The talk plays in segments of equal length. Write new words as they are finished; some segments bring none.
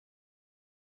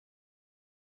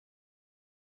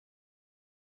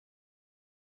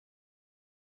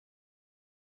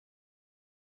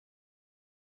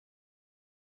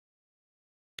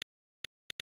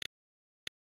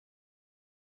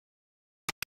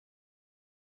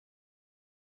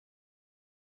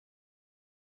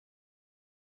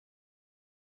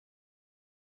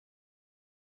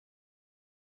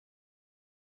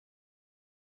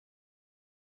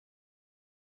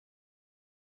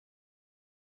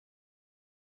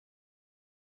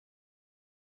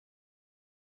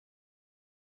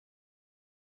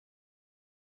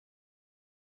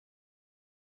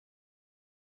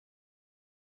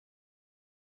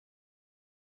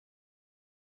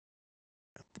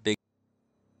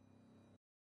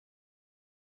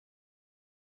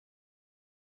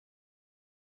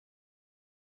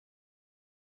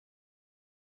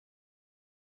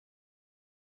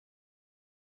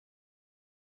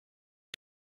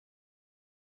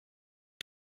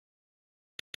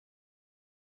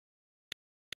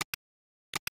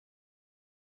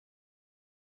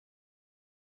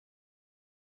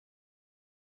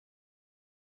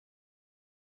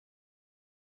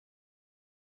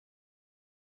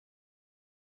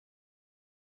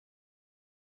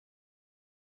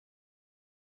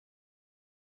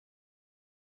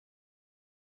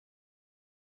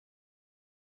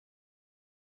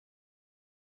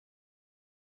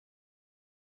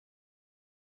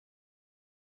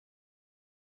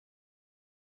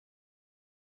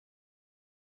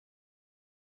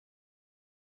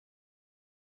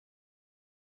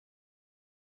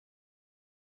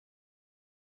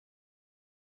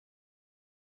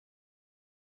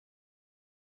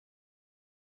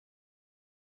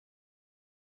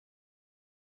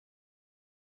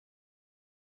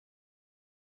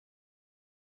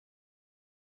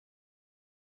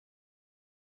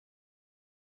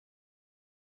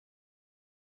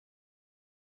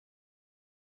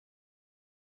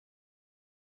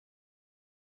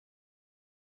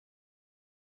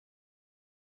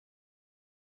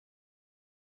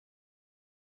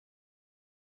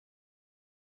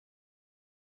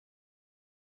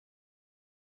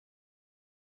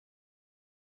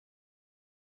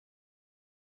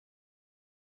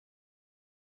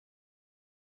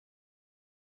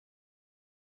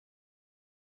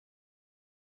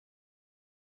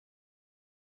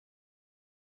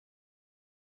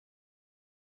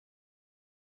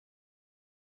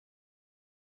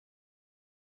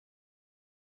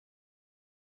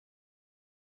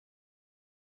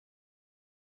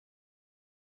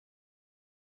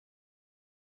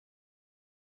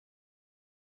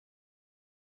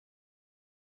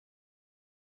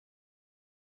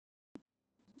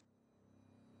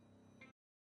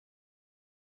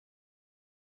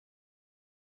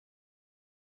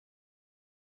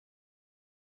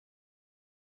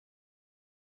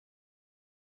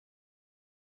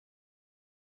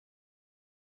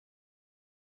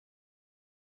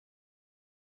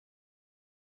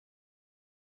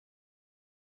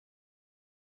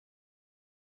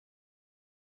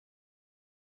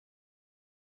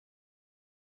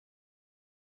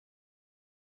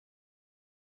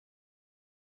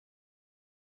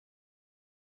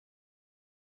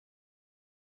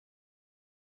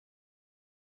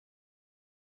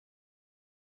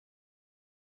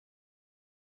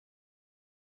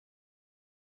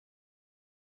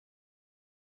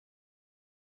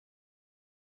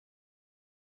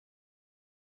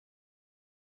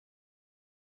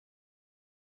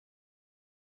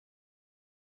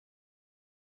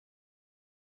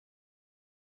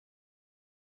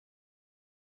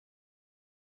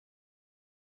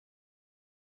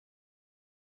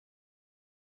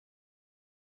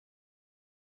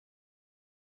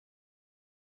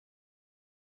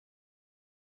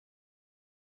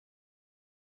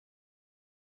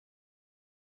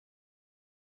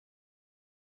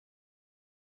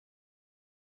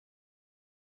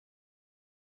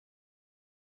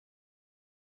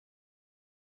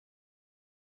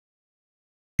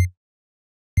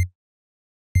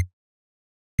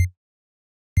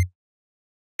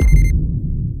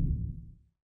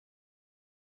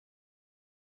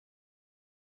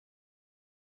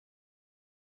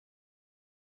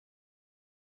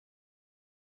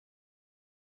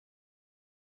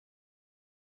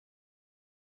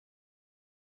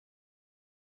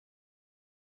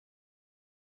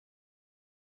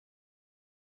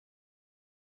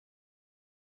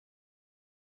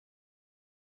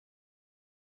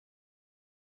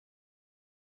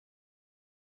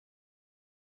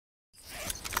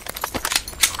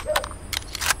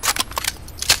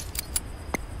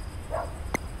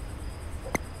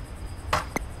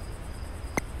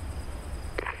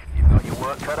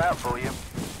cut out for you.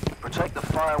 Protect the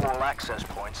firewall access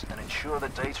points and ensure the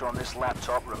data on this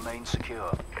laptop remains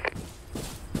secure.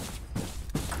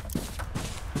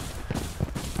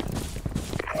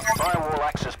 Firewall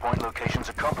access point locations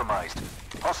are compromised.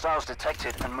 Hostiles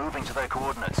detected and moving to their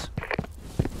coordinates.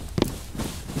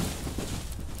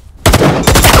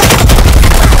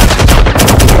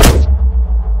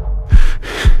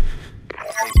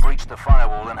 They've breached the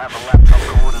firewall and have the laptop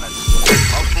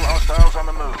coordinates. Multiple hostiles on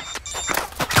the move.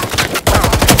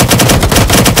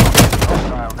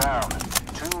 Hostile down.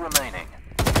 2 remaining.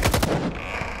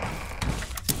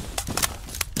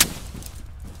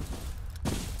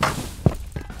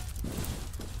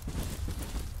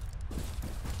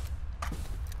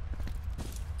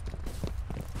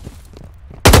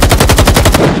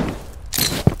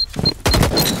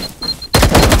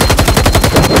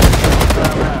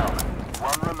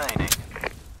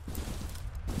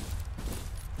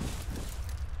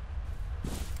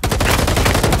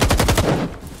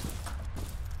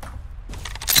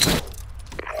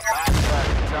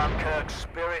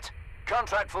 Spirit,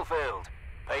 contract fulfilled.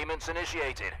 Payments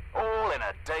initiated. All in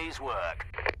a day's work.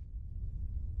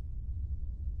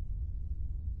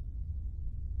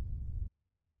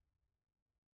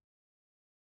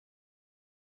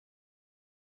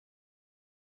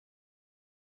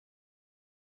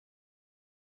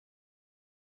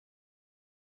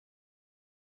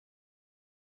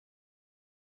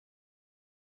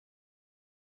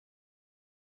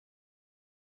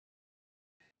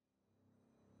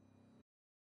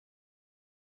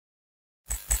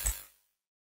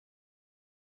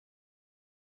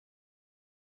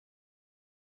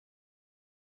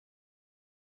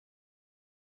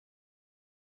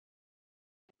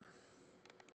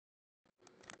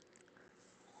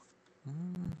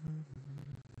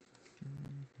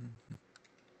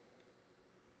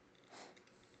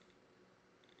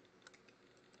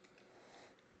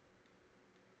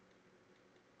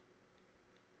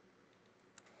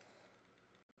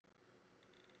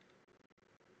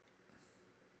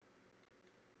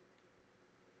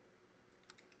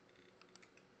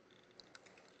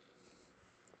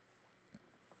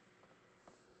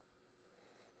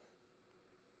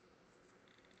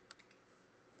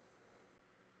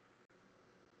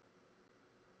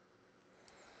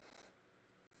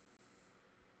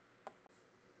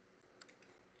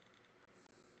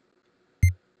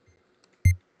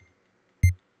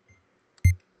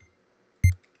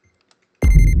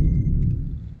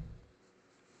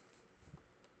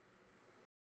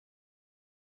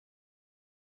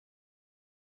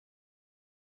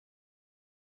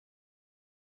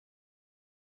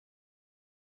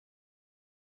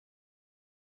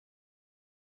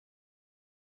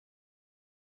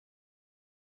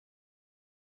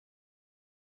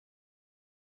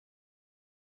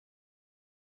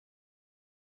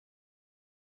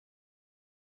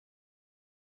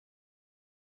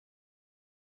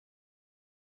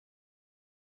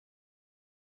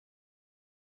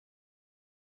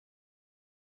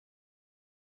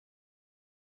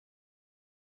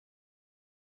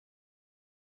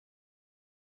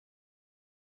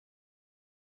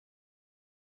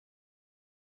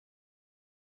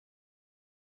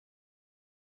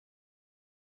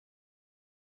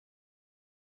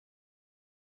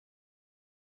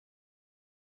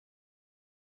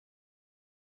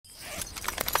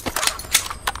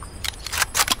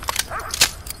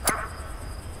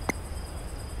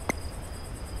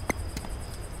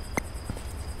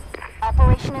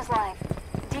 Operation is live.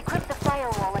 Decrypt the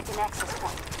firewall at an access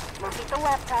point. Locate the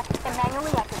laptop and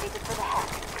manually activate it for the hack.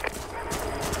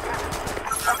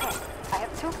 Okay, I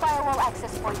have 2 firewall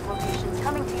access point locations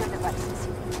coming to your devices.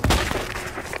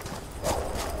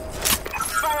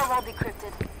 Firewall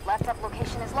decrypted. Laptop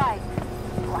location is live.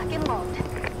 Lock and load.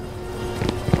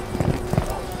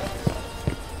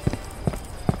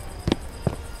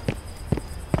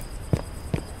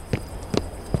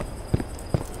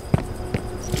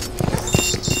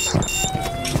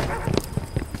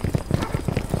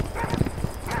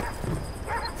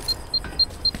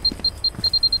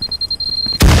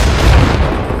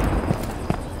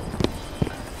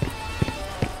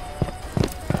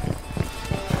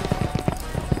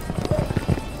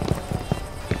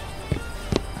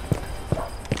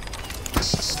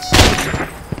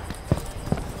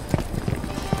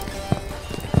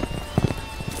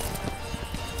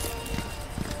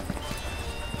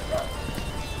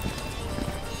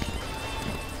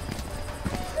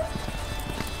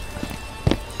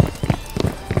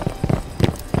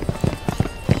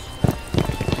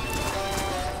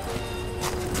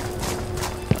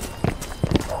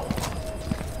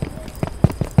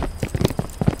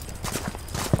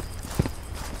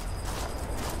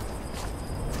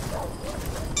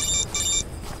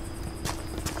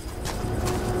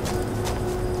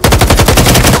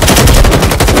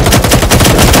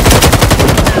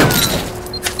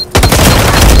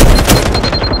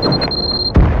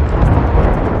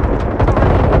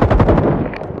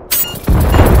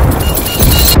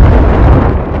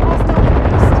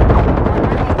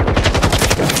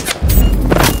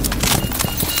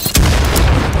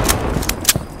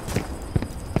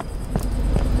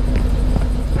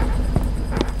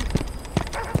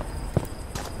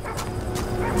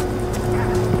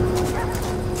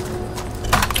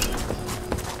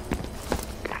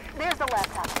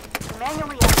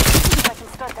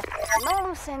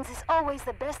 always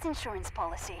the best insurance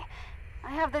policy.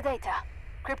 I have the data.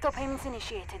 Crypto payments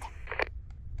initiated.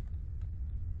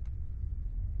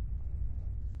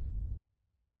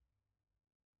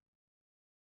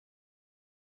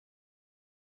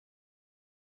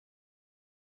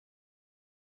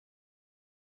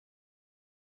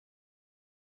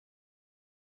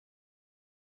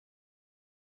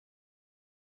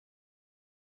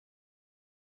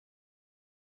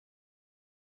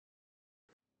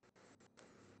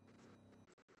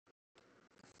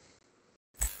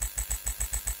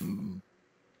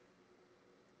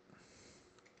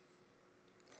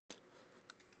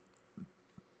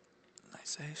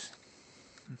 Nice ace.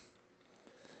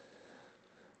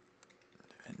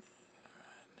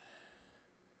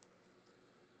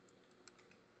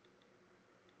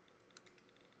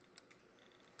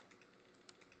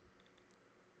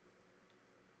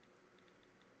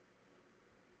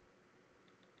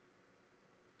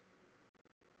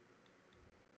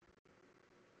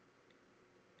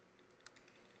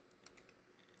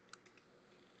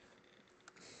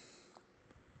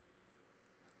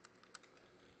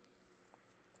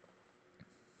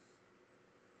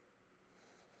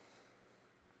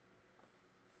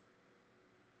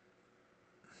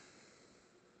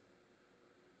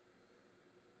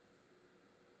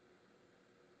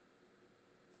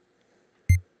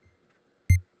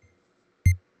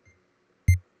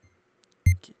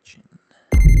 Kitchen.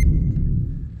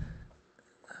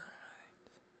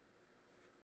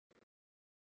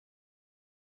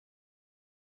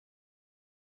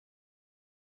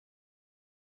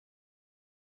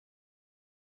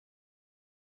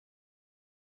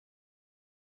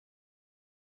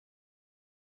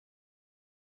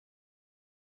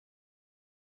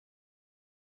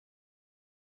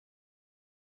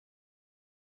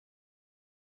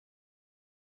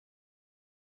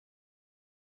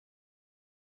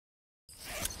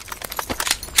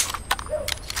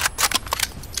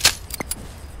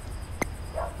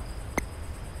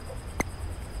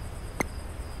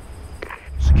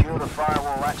 Secure the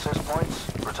firewall access points,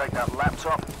 protect that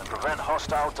laptop, and prevent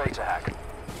hostile data hack.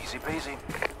 Easy peasy.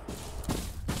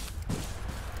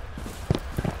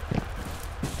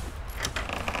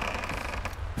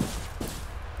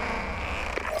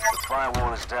 The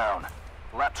firewall is down.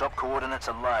 Laptop coordinates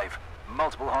are live.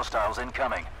 Multiple hostiles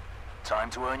incoming. Time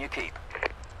to earn your keep.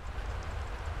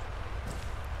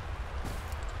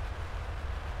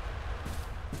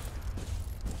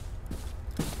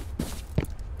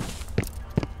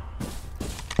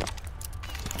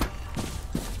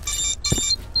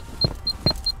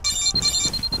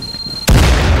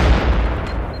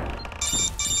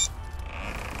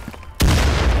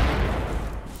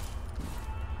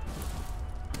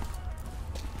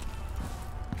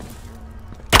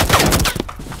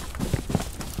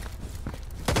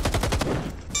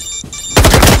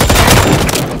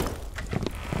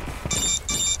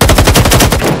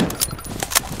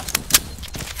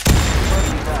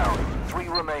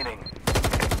 Remaining.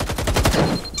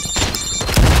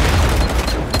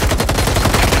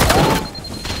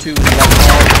 Two left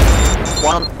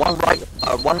hall, one right,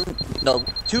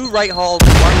 two right halls,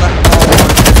 one left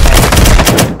hall,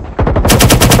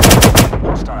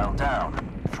 Hostile down.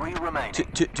 3 remaining.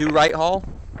 two right hall.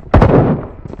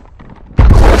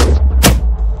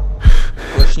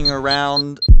 Pushing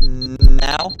around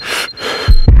now.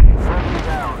 Friendly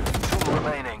down. 2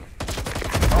 remaining.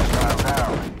 Hostile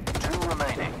down. 2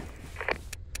 remaining.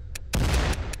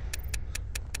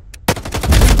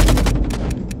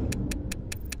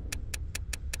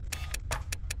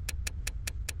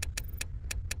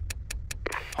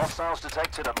 Hostiles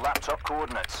detected at laptop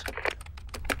coordinates.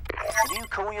 Can you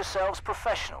call yourselves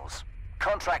professionals?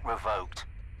 Contract revoked.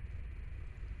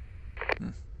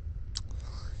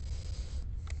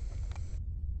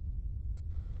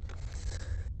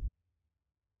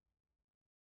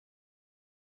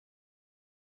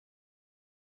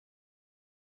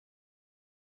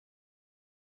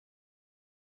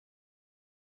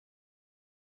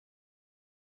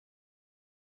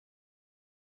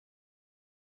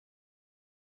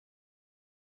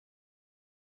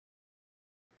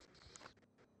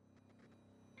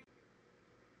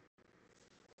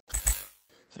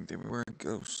 I think they were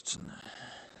ghosts.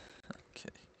 Okay.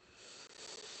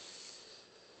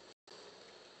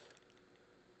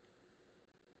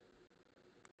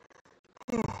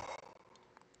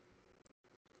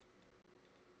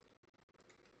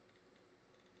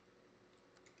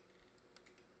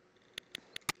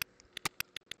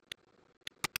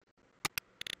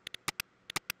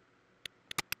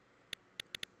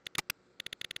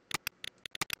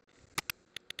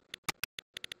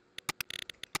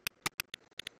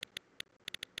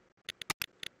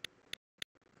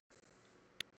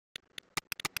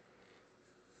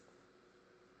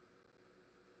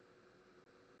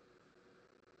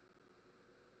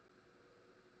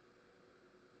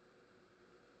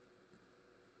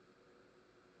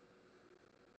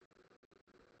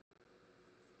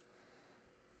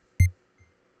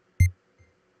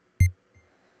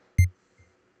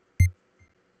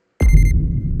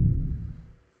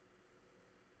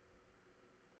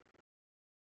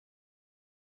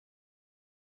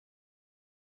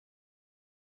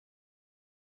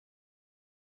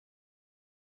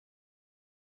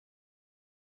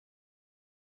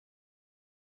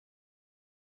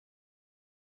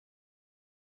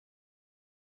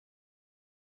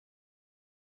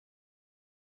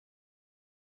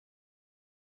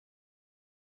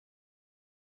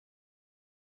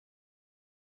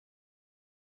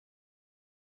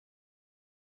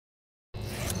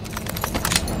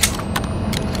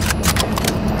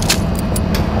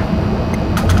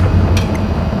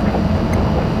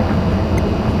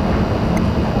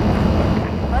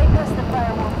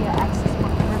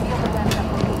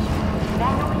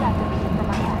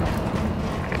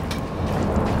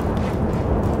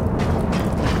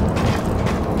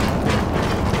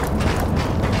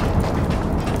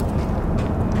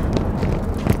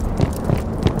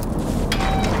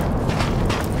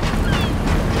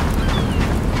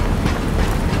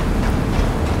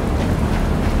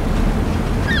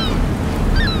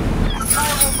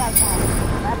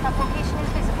 Airdrop location is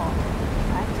visible.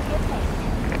 Time to get paid.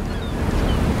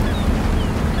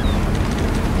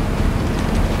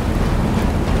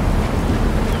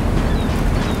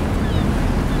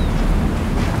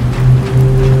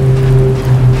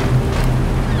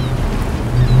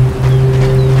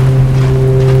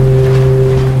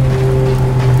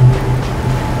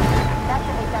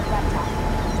 Activate that laptop.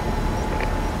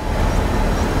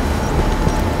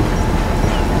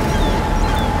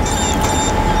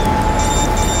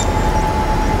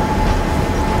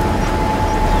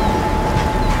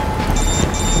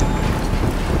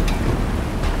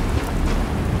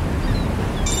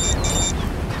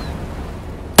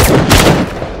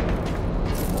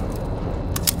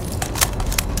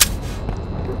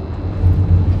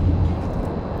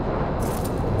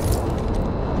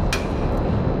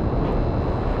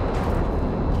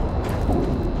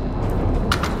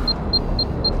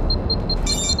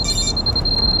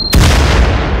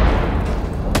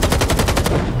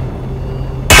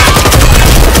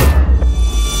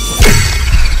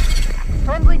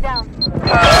 Friendly down.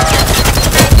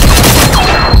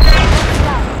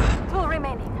 Down. 2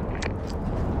 remaining.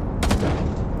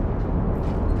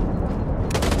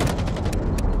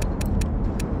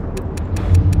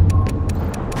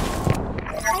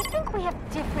 I think we have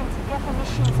different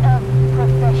definitions of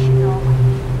professional.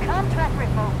 Contract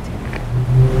revoked.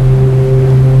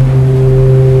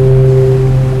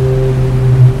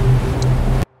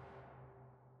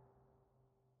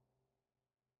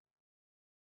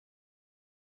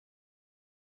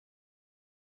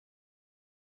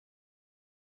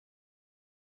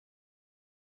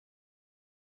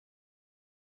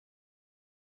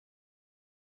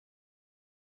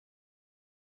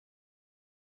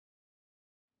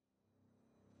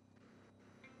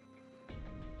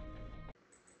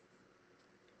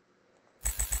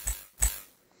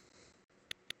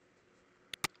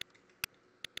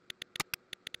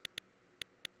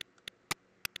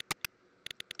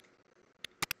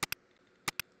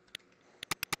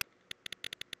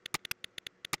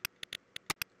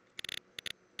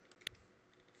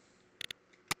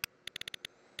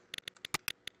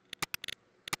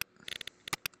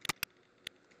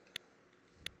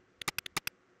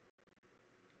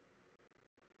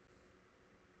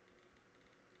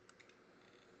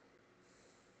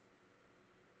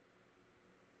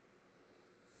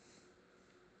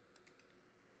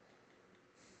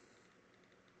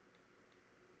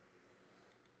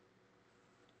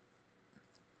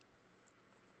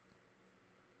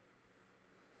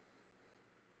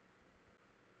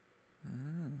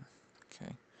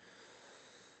 Okay.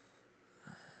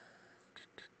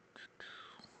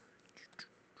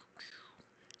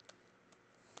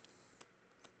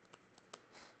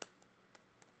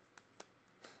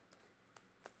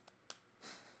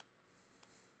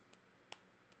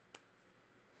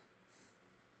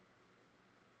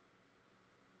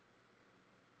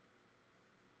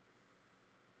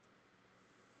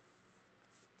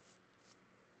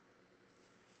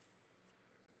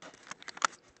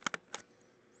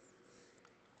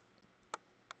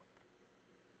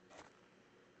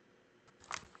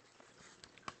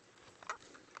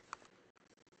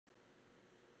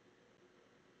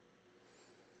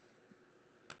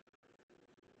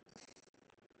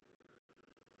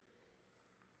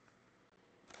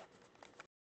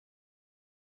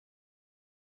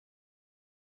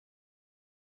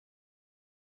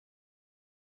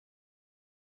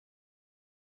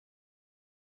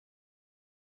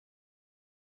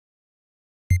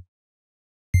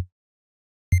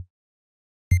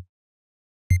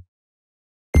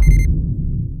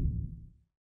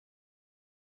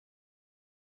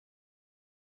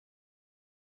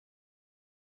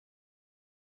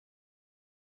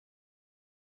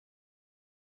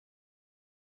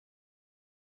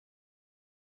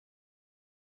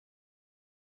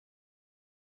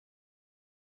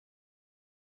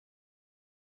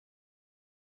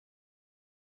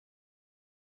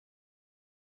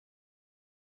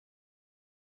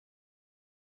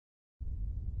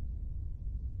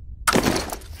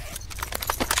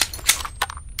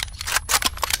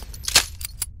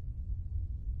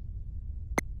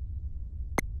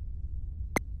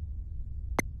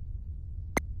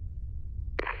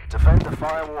 Defend the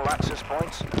firewall access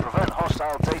points and prevent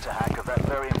hostile data hack of that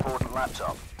very important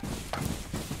laptop.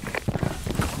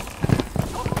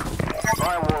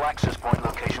 Firewall access point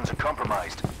locations are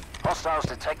compromised. Hostiles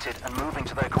detected and moving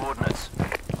to their coordinates.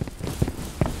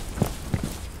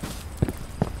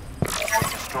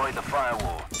 Destroy the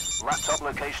firewall. Laptop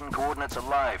location coordinates are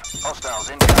live. Hostiles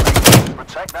incoming.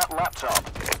 Protect that laptop.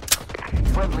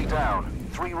 Friendly down.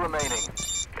 3 remaining.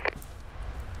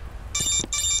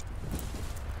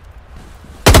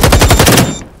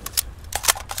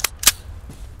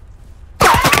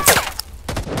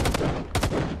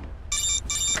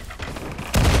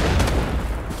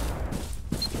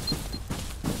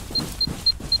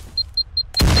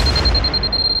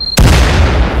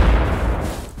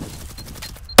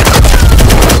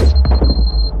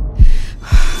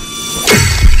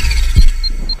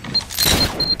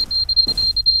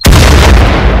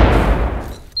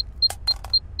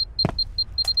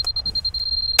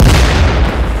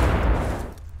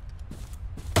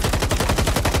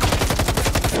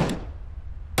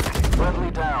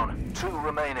 2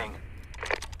 remaining.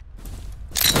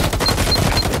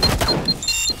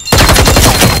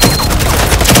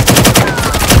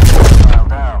 File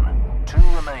down. 2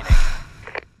 remaining.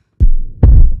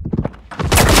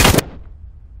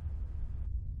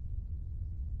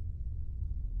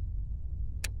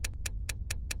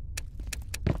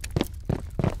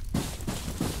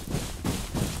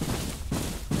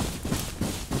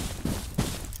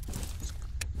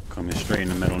 Coming straight in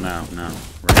the middle now.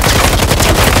 Right.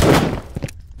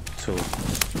 2 or 3.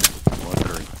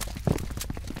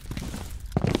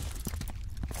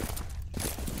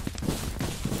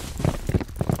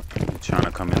 Trying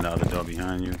to come in the other door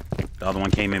behind you. The other one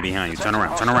came in behind you. Turn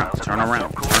around. Turn the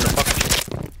fuck.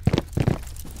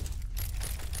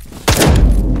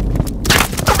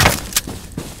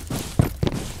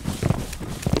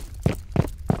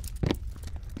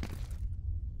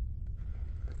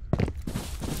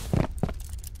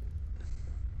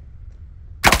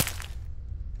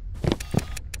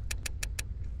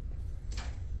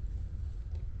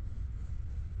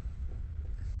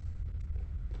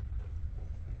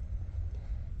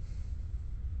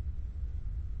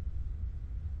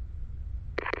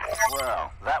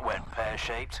 Well, that went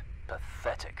pear-shaped.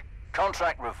 Pathetic.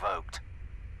 Contract revoked.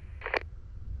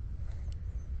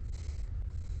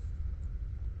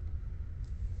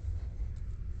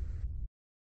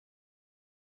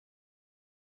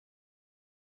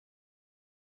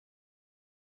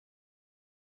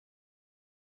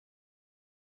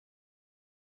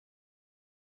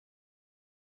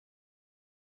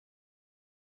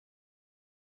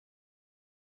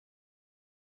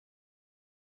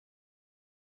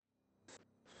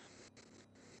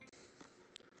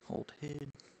 Hold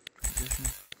head. Position.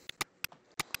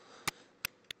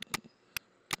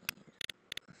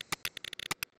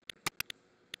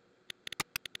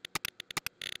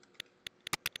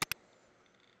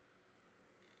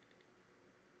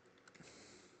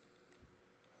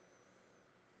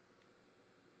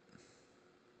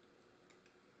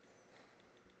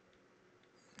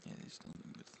 Yeah, he's doing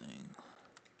a good thing.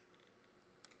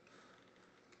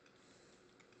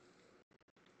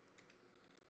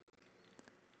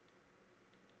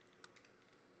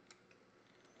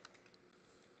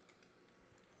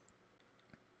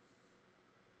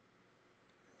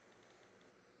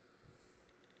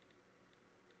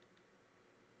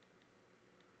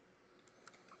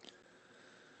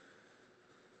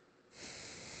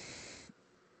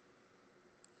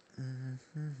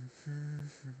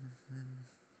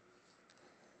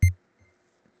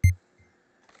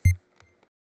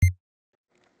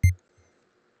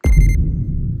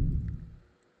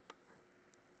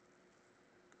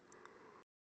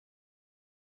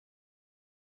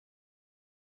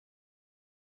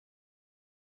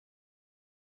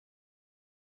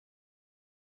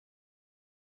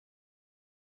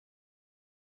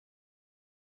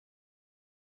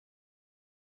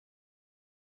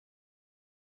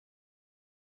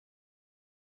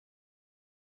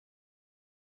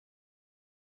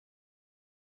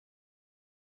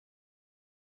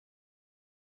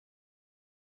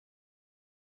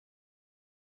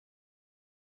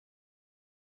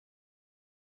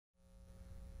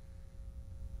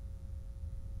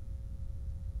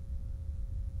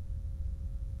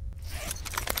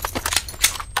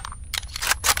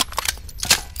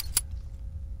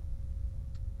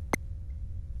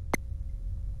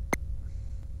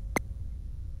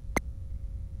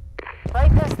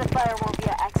 Bypass the firewall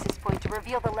via access point to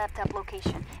reveal the laptop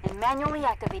location and manually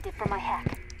activate it from my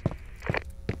hack.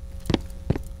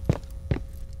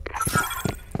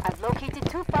 I've located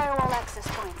 2 firewall access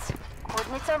points.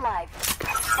 Coordinates are live.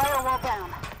 Firewall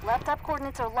down. Laptop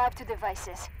coordinates are live to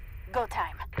devices. Go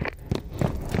time.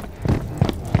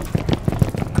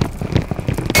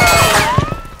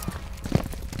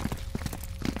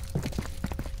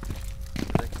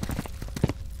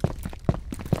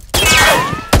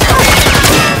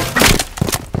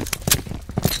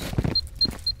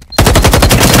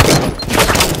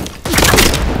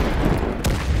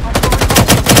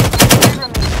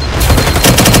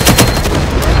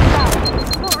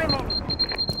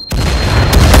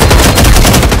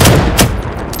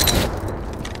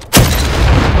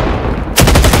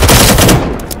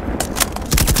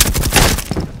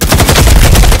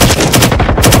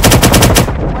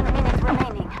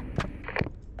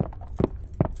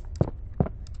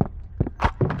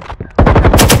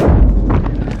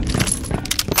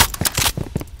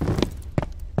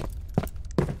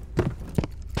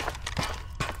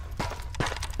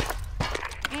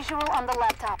 On the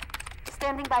laptop.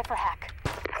 Standing by for hack.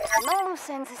 No loose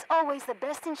ends is always the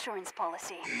best insurance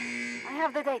policy. I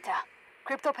have the data.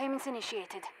 Crypto payments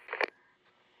initiated.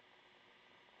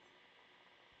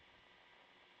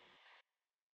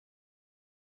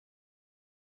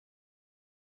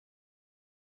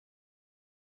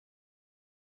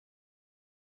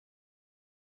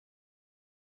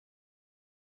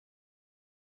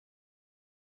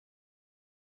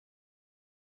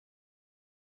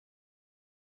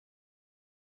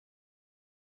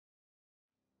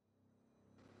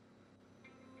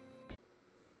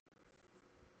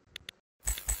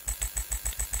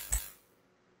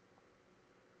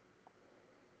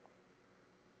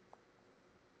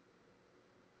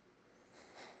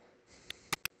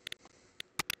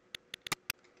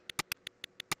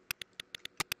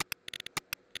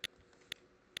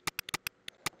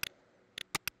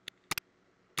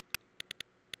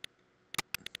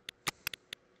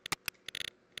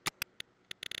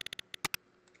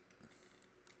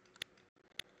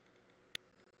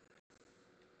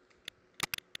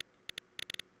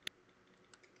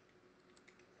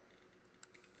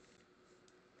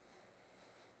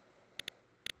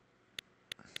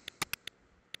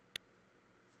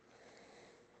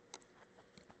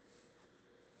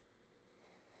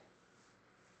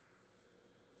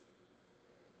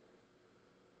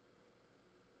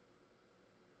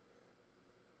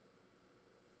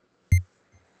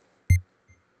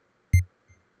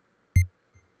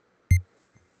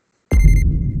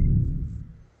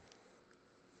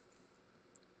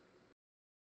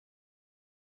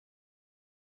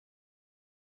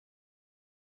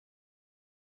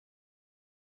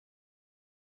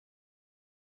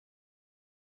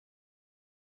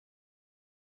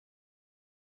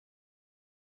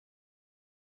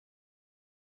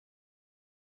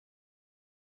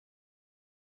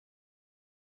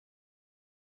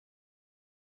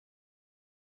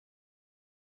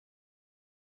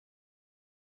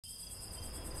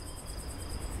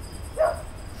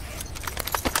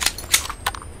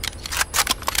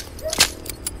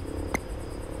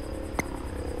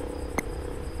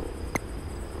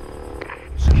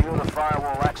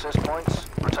 firewall access points,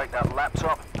 protect that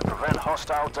laptop, and prevent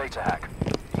hostile data hack.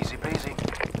 Easy peasy.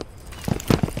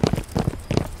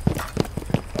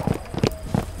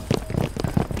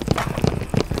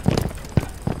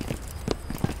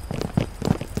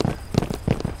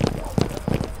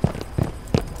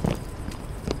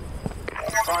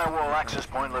 Firewall access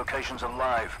point locations are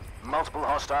live. Multiple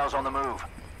hostiles on the move.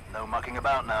 No mucking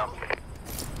about now.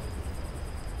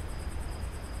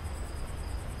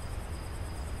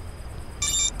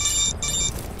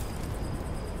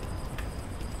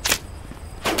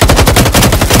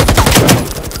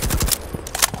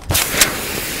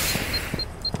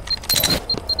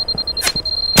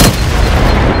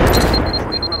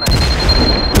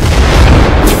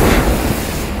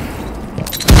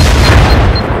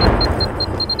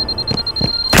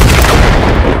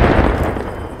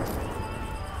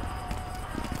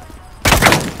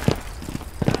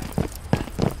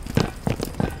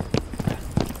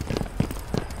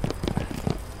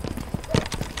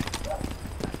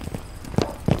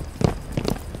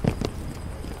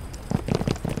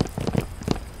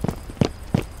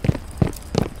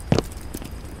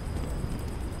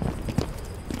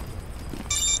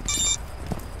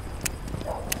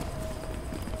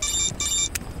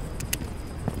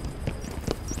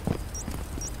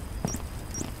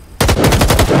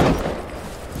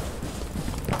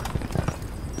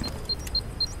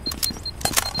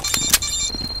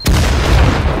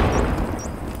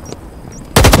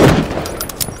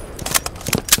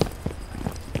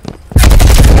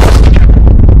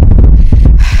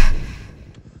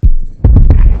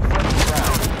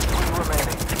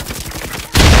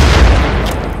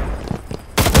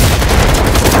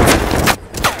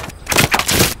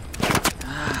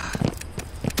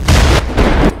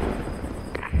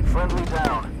 Friendly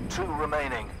down, 2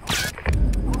 remaining.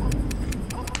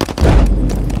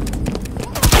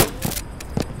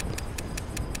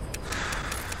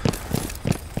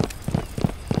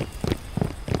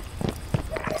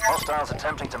 Hostiles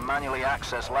attempting to manually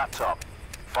access laptop.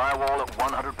 Firewall at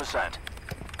 100%.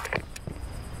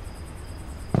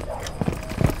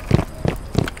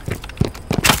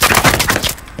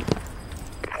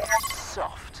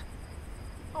 Soft.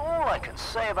 All I can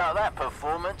say about that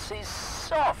performance is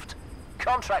soft.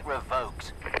 Contract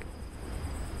revoked.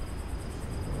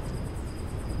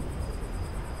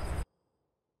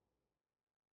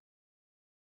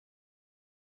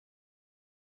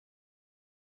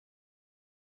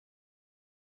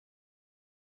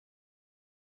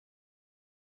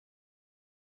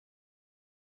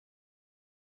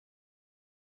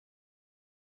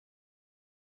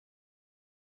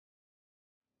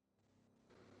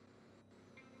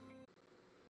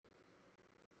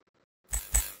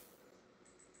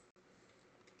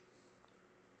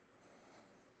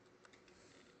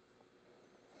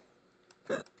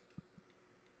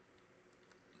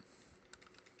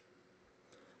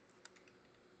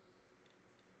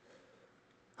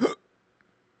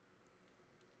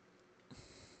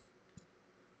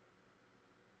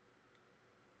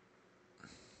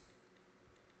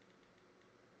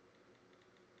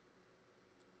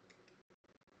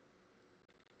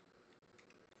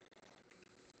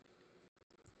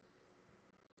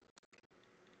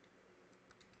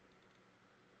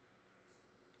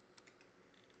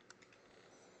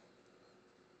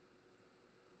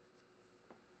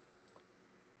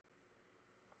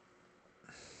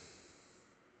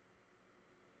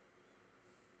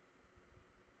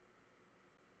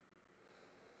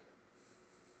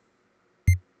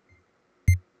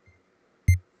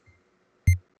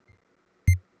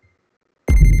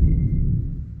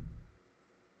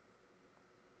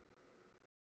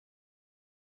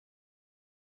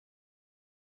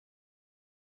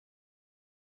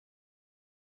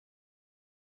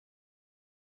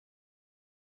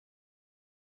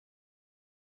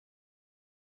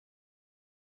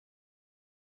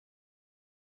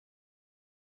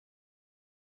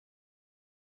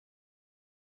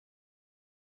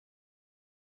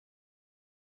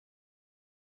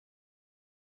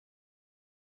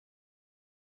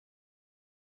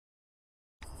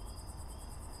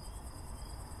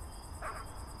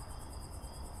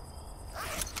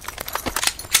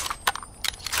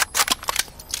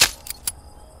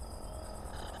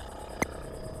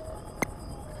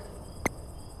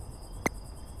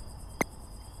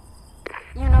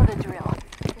 You know the drill.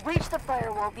 Breach the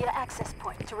firewall via access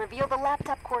point to reveal the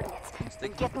laptop coordinates.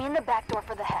 And get me in the back door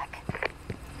for the hack.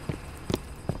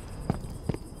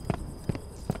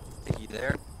 You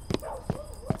there?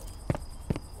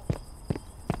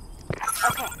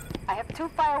 Okay, I have 2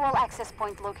 firewall access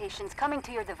point locations coming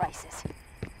to your devices.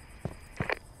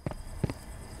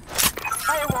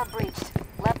 Firewall breached.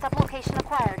 Left Laptop location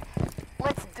acquired.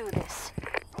 Let's do this.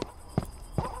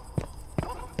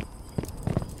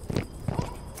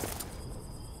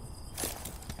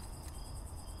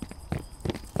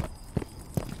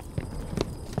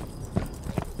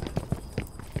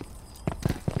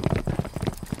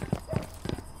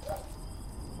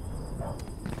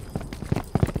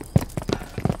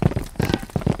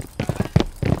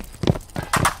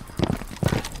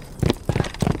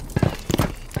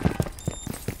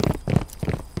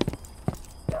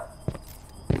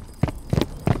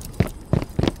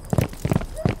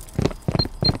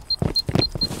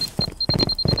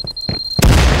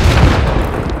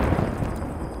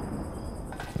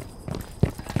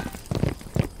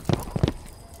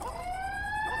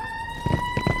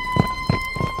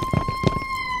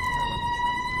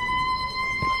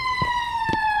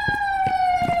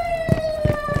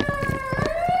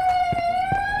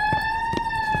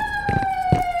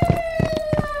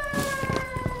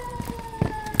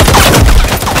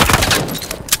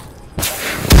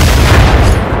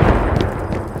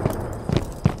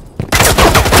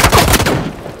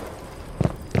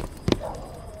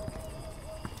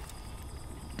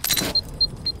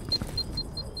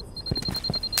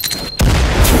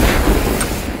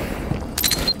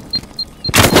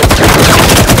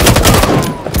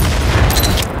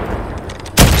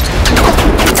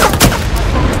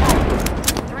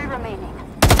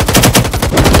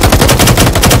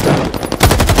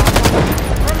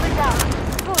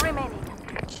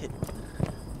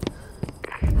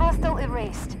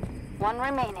 Erased. One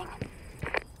remaining.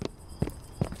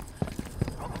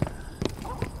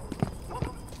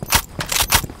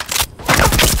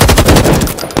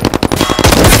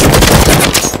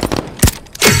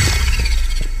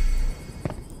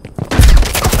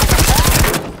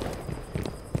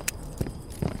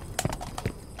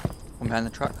 One behind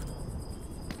the truck.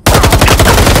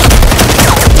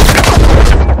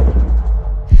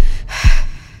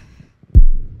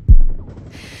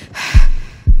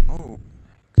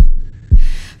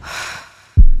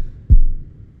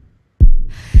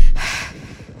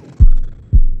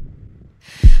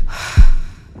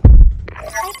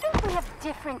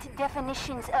 Different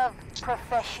definitions of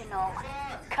professional.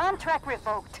 Contract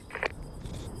revoked.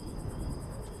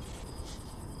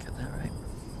 Get that right.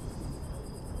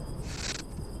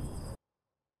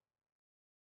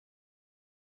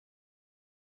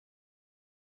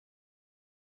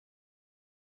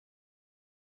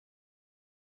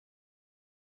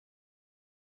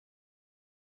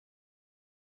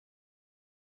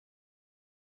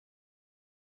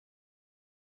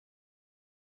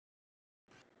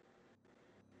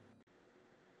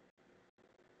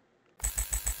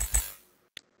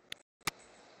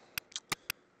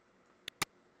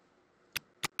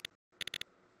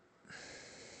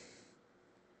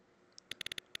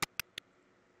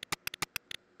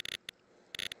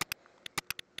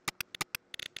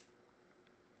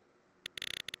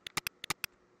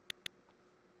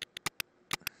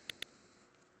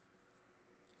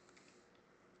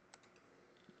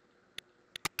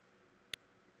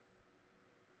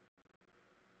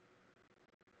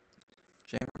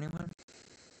 Jam anyone?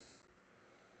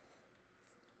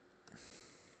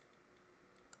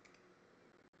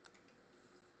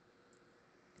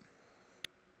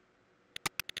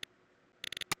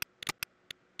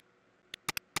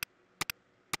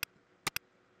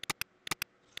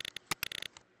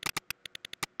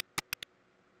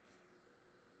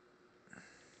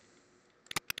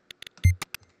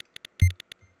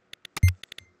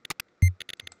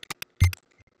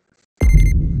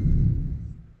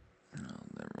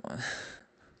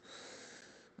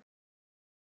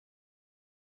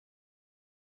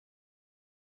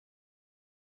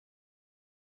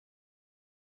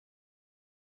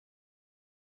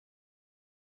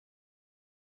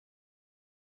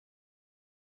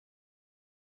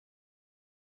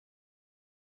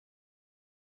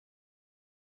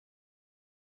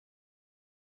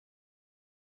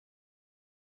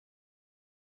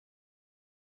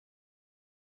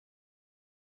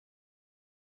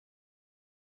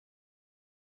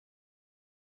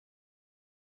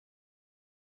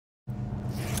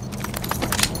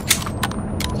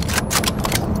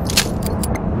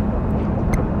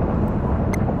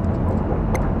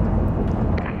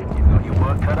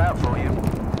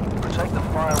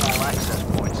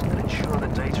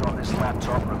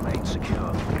 Laptop remains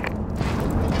secure.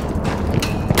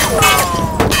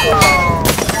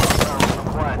 Hostiles have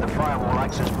acquired the firewall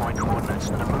access point coordinates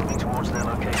and are moving towards their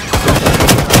location.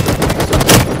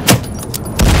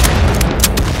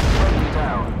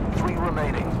 Down. 3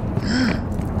 remaining.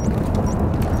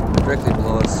 Directly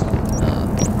below us.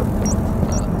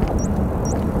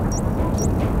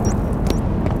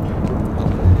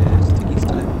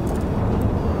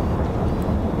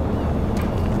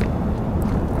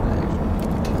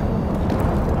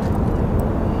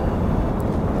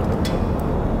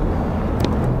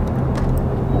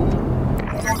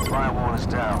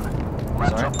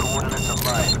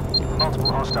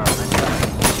 hostiles incoming.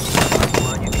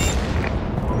 Learn your keep.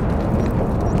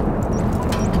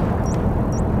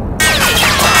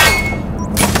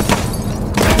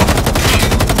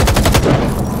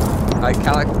 Alright,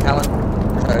 Kalun.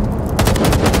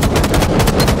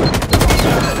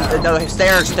 No,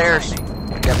 stairs.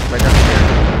 Yep, right there.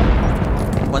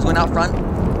 One's went out front.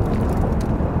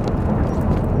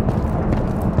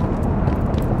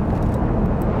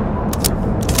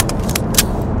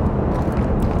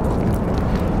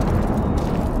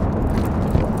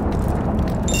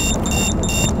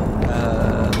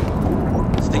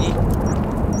 Sticky.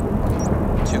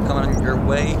 2 coming your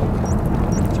way.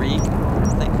 3, I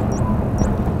think.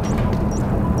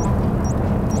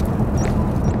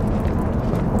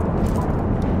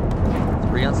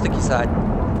 On sticky side.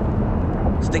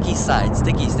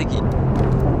 Sticky.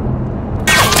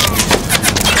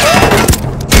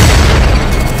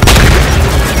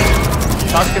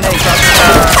 Toss grenade.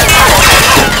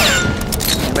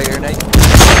 Anybody hear a grenade?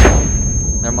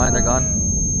 Never mind, they're gone.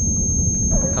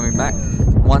 Coming back.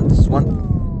 One.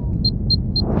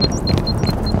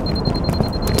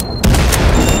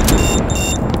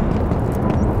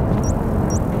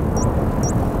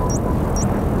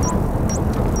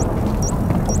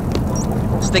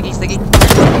 Sticky.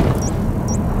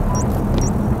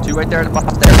 2 right there in the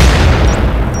box there.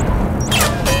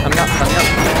 Coming up. Down.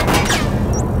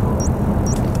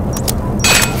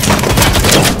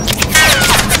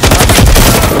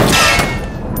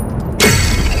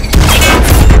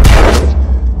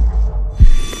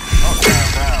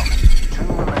 2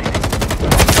 remaining.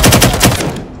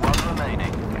 1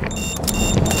 remaining.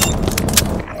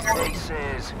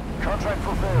 Aces. Contract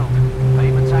fulfilled.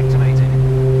 Payments activated.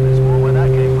 There's more where that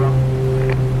came from.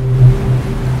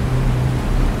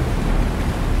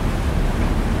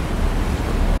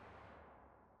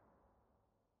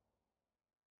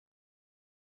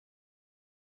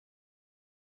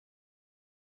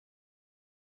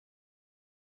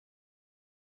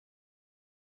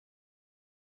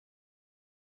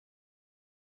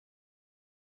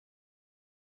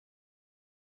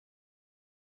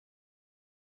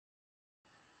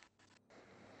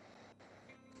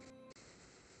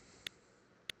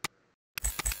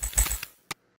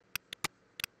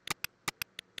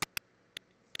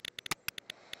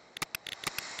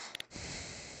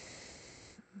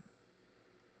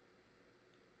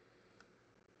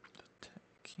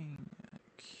 King.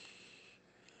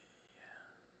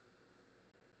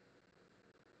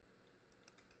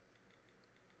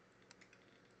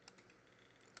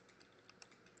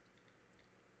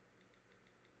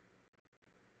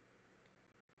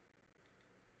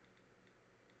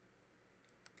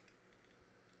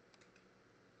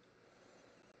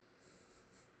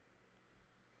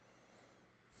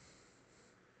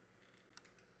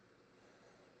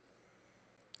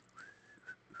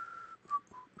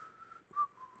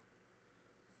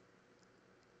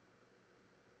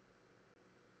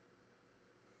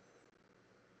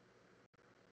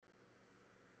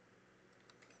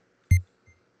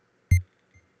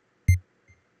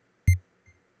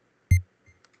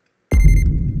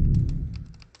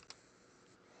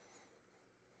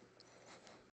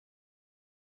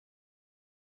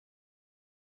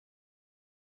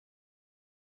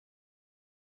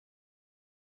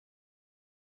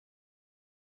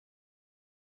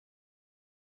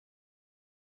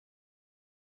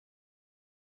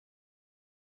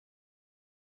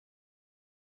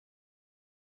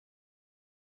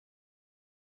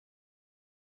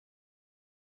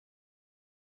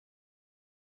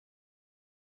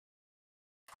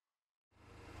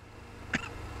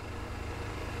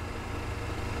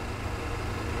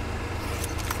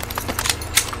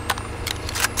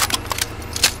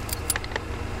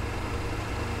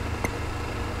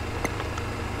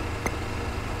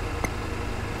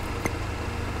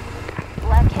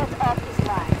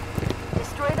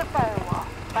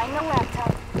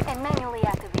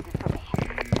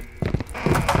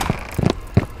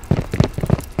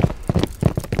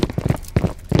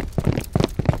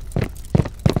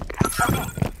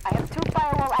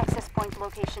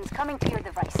 locations coming to your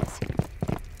devices.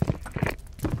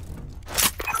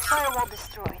 Firewall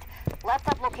destroyed.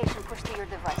 Laptop location pushed to your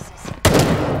devices.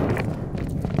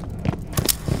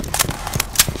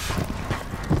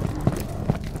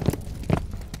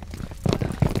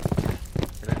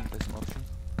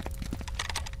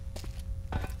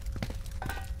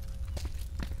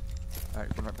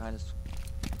 Alright, come right behind us.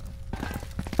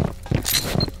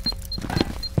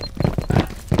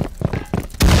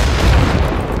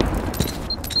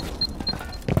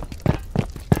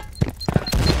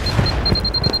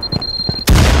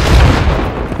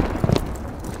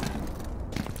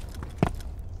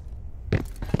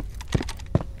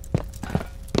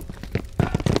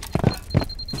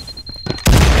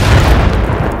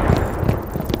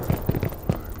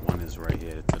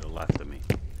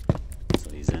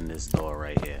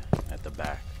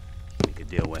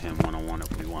 deal with him one-on-one.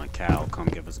 If we want Cal, come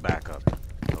give us backup.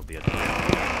 There'll be a deal.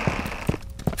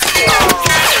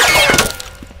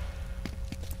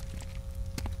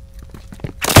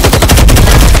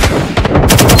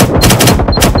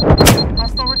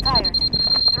 Hostile retired.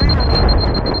 3 remaining.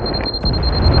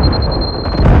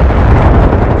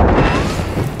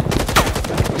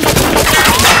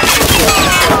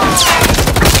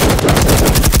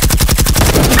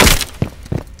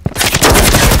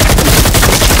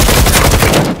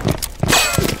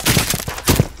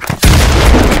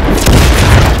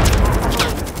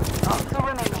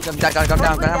 Got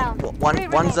him down.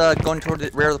 One's going toward the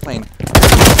rear of the plane.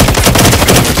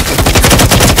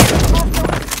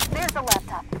 There's the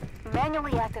laptop.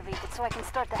 Manually activated so I can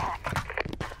start the hack.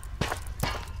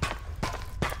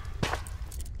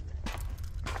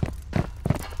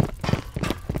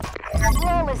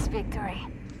 Flawless victory.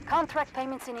 Contract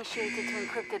payments initiated to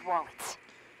encrypted wallets.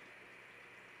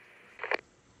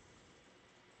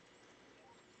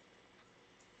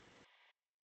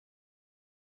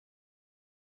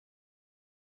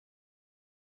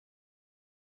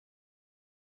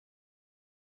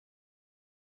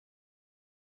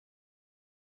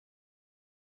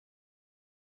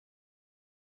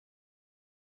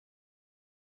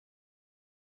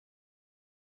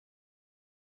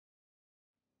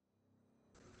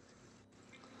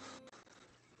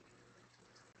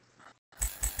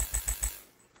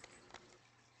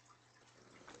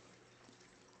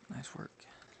 Nice work.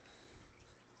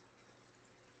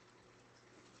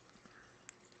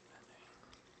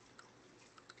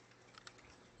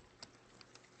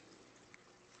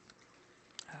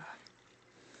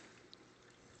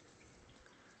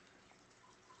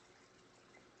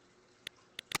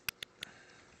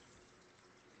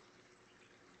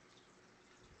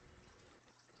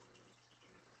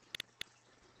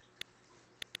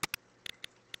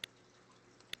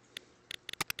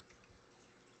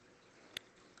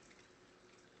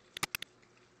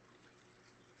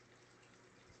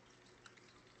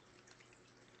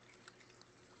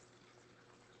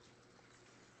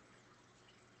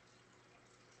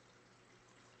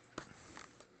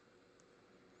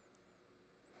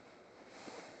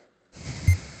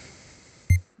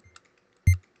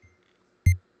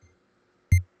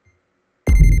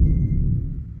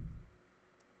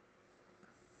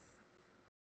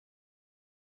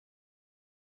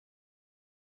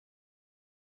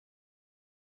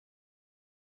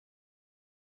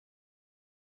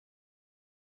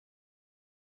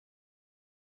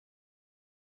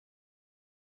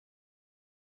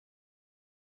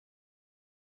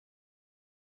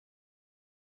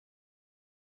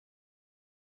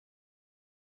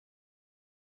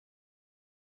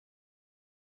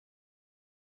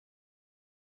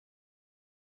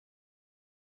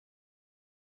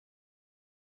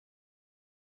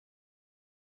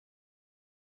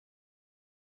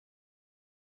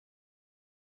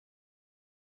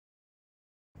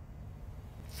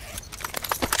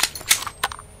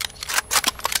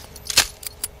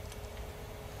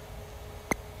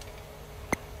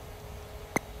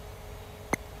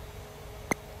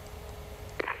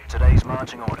 Today's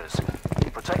marching orders.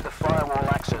 Protect the firewall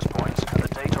access points and the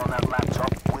data on that laptop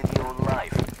with your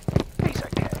life. Piece of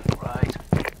cake, right?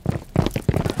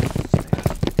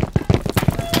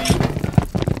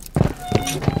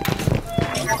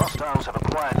 Hostiles have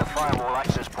acquired the firewall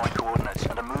access point coordinates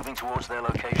and are moving towards their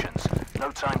locations. No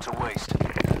time to waste.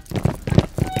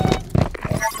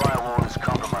 Firewall is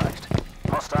compromised.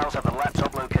 Hostiles have the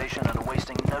laptop location and are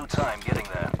wasting no time getting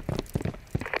there.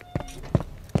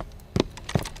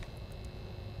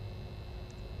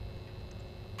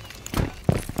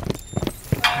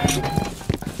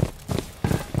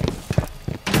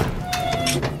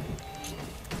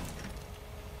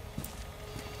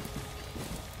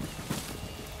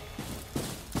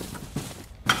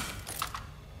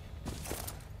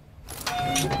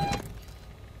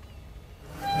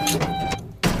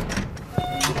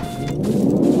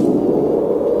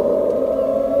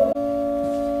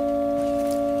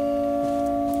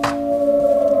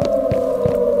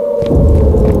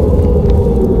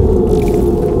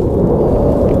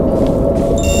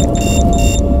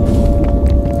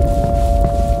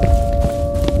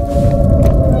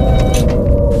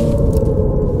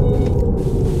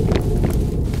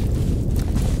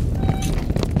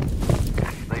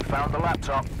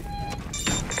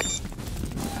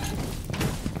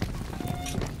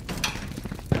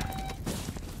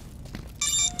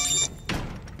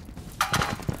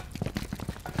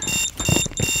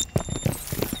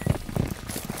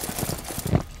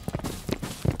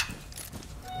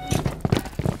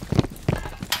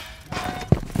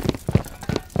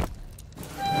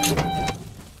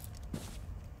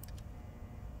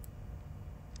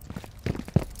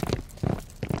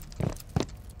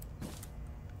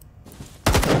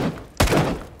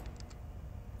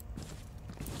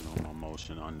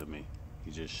 under me.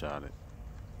 He just shot it.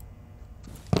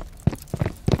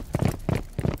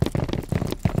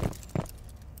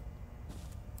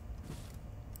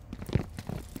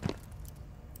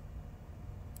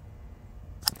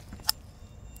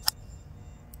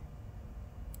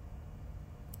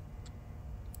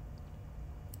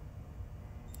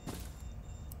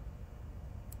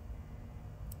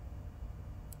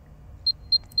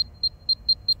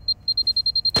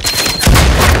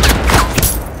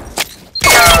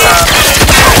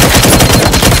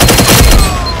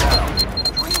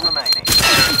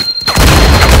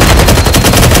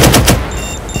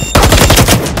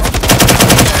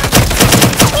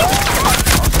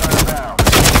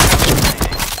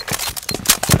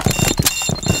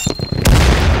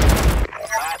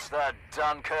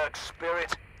 Dunkirk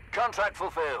spirit. Contract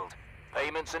fulfilled.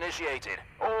 Payments initiated.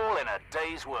 All in a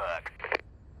day's work.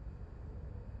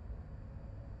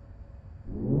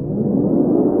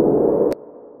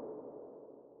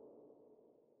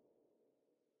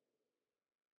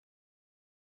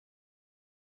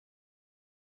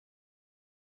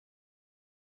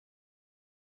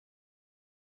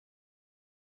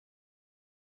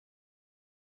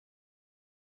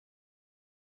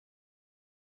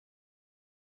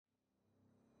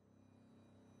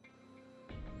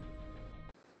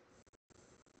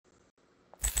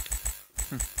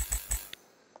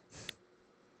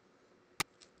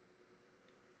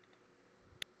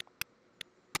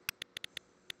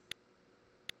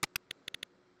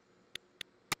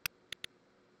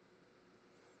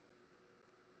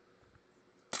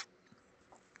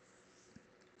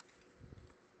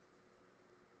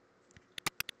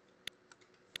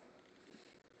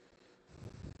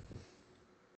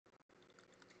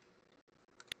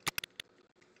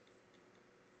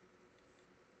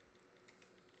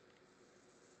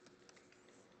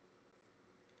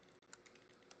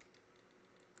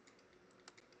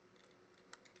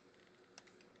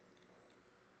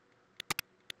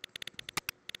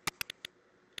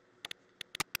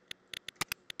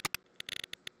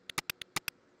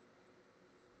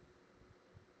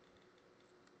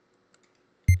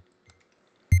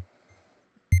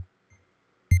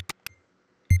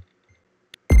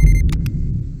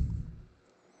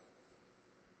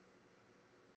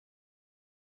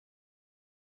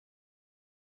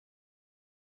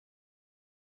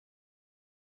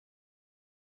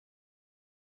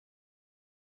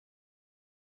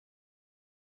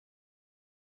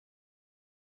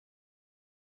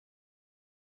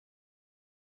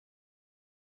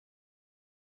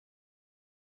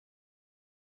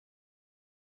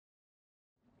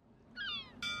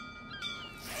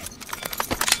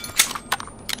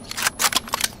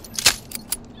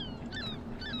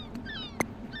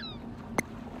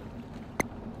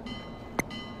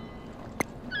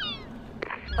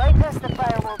 Bypass the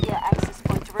firewall via access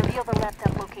point to reveal the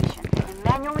laptop location, and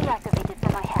manually activate it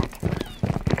for my hack.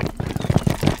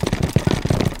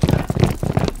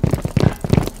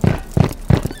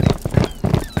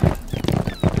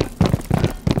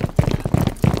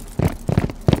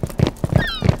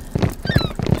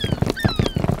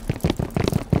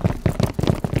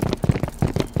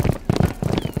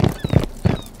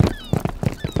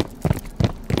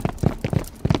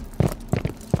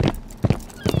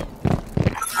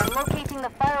 The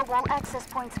firewall access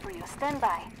points for you. Stand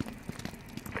by.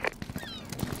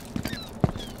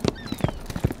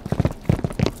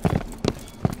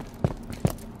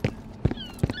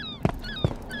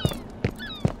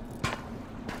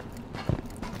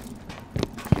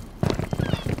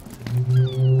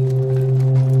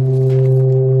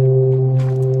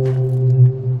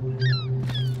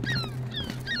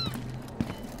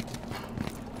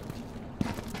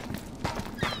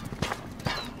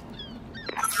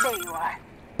 There you are.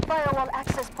 Firewall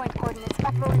access point coordinates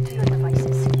uploaded to your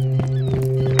devices.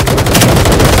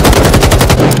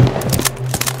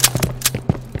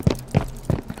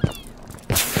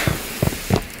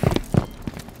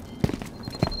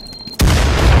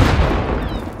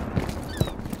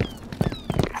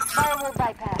 Firewall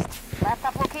bypassed.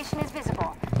 Laptop location is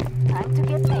visible. Time to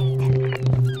get paid.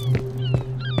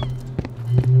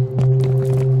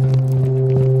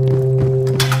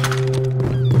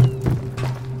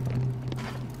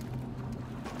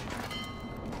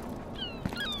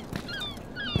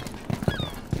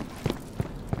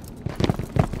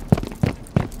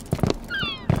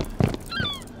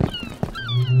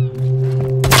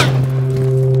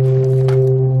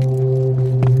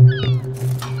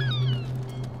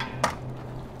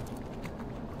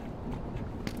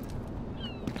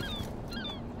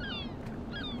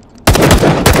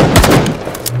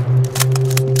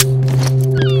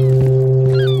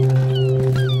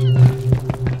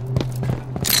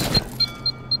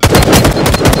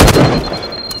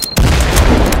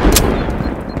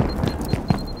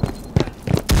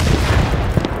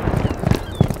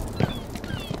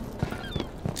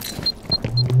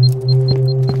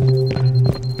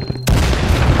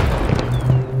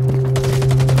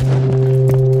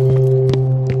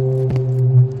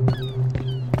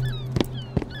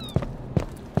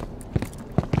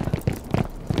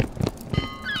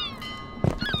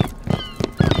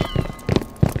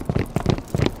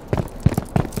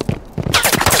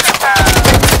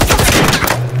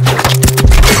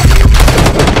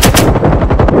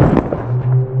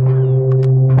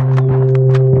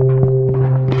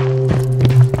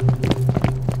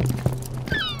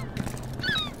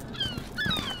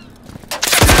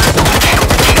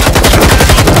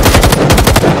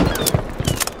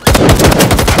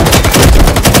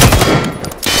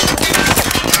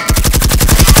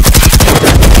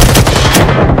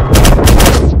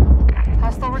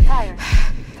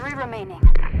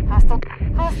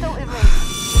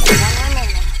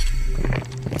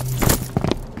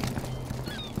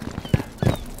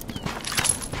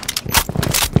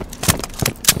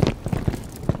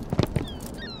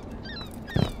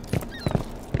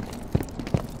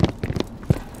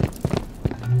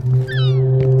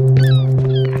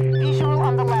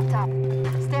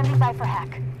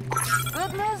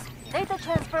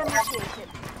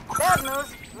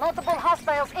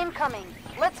 Hostiles incoming.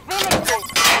 Let's finish this.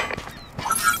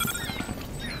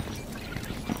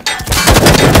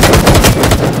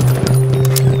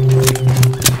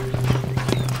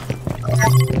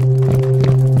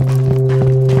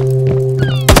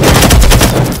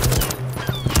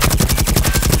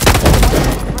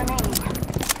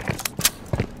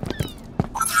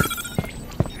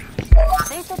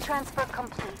 Data transfer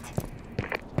complete.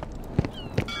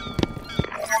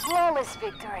 Flawless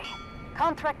victory.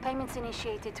 Contract payments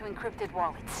initiated to encrypted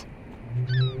wallets.